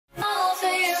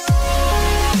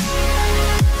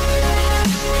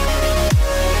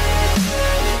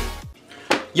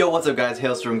Yo, what's up guys,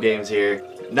 Hailstorm Games here.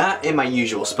 Not in my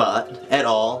usual spot at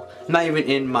all, not even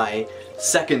in my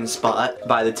second spot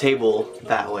by the table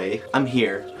that way. I'm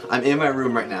here. I'm in my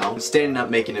room right now. I'm standing up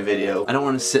making a video. I don't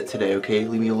want to sit today, okay?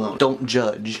 Leave me alone. Don't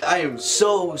judge. I am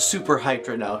so super hyped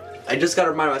right now. I just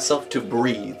gotta remind myself to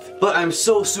breathe. But I'm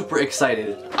so super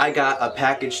excited. I got a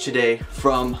package today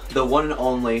from the one and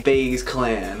only Faze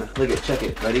clan. Look at, check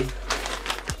it, ready?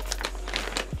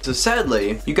 So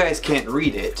sadly, you guys can't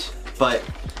read it, but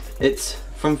it's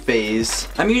from Faze.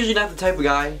 I'm usually not the type of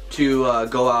guy to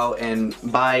go out and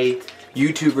buy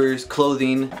YouTubers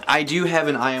clothing. I do have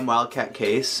an I Am Wildcat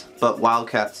case, but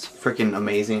Wildcat's freaking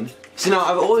amazing. So now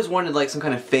I've always wanted like some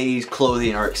kind of Faze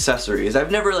clothing or accessories. I've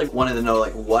never like wanted to know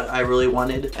like what I really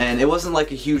wanted, and it wasn't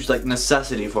like a huge like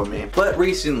necessity for me. But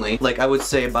recently, like I would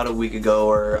say about a week ago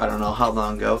or I don't know how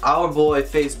long ago, our boy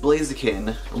Faze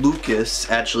Blaziken,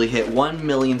 Lucas, actually hit 1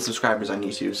 million subscribers on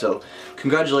YouTube. So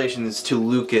congratulations to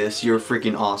Lucas, you're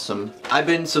freaking awesome. I've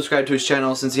been subscribed to his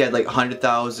channel since he had like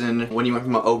 100,000 when he went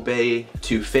from Obey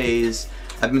to Faze.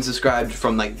 I've been subscribed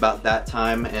from like about that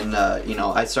time, and you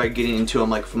know, I started getting into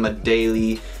him like from a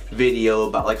daily video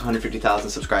about like 150,000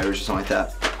 subscribers or something like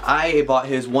that. I bought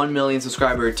his 1 million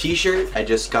subscriber t-shirt. I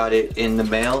just got it in the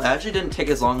mail. It actually didn't take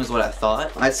as long as what I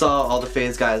thought. I saw all the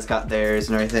Faze guys got theirs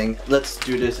and everything. Let's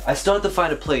do this. I still have to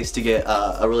find a place to get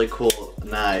a really cool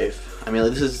knife. I mean,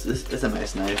 this is a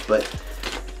nice knife, but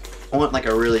I want like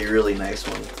a really nice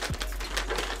one.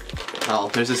 Oh,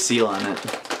 there's a seal on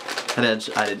it. I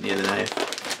didn't need a knife.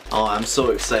 Oh, I'm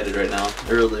so excited right now. I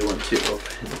really want to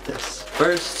open this.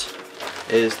 First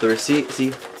is the receipt.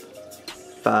 See?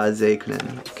 Faze.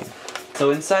 Okay.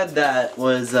 So inside that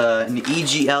was an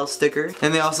EGL sticker.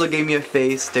 And they also gave me a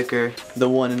Faze sticker. The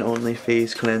one and only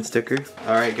Faze clan sticker.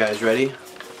 Alright guys, ready?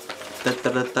 Da,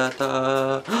 da, da,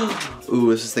 da, da.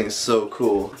 Ooh, this thing is so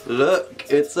cool. Look,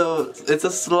 it's a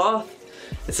sloth.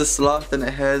 It's a sloth and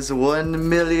it has 1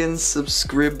 million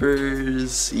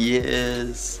subscribers.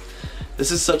 Yes. This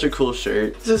is such a cool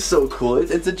shirt. This is so cool.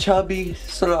 It's a chubby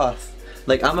sloth.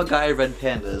 Like, I'm a guy of red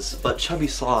pandas, but chubby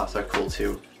sloths are cool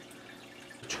too.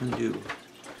 What you trying to do?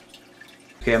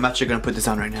 Okay, I'm actually gonna put this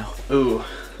on right now. Ooh.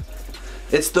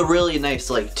 It's the really nice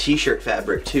like t-shirt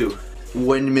fabric too.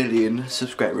 1 million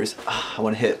subscribers. I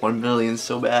want to hit 1 million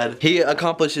so bad. He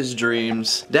accomplished his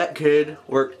dreams. That kid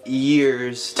worked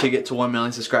years to get to 1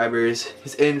 million subscribers.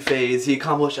 He's in Faze. He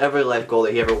accomplished every life goal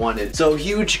that he ever wanted. So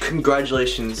huge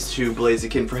congratulations to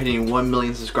Blaziken for hitting 1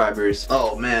 million subscribers.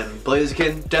 Oh man,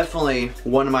 Blaziken, definitely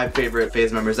one of my favorite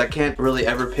Faze members. I can't really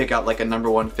ever pick out like a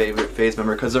 #1 favorite Faze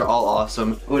member because they're all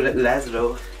awesome. Oh,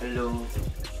 Lazlo. Hello.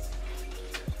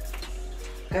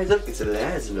 Guys, look, it's a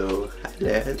Lazlo. Hi,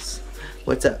 Laz.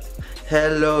 What's up?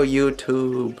 Hello,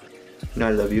 YouTube. No,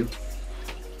 I love you.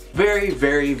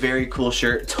 Very cool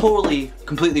shirt. Totally,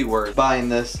 completely worth buying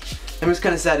this. I'm just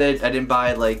kind of sad I didn't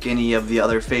buy like any of the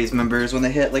other Faze members when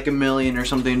they hit like 1 million or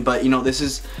something, but you know, this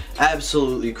is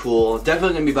absolutely cool.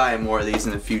 Definitely gonna be buying more of these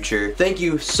in the future. Thank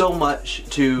you so much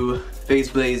to Faze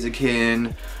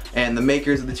Blaziken and the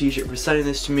makers of the t-shirt for sending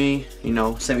this to me. You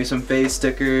know, sent me some Faze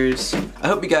stickers. I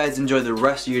hope you guys enjoy the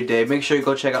rest of your day. Make sure you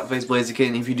go check out Faze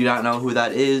Blaziken if you do not know who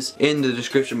that is. In the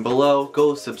description below,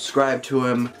 go subscribe to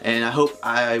him, and I hope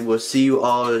I will see you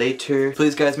all later.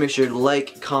 Please guys, make sure to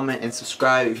like, comment, and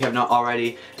subscribe if you have not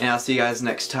already, and I'll see you guys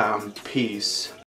next time. Peace.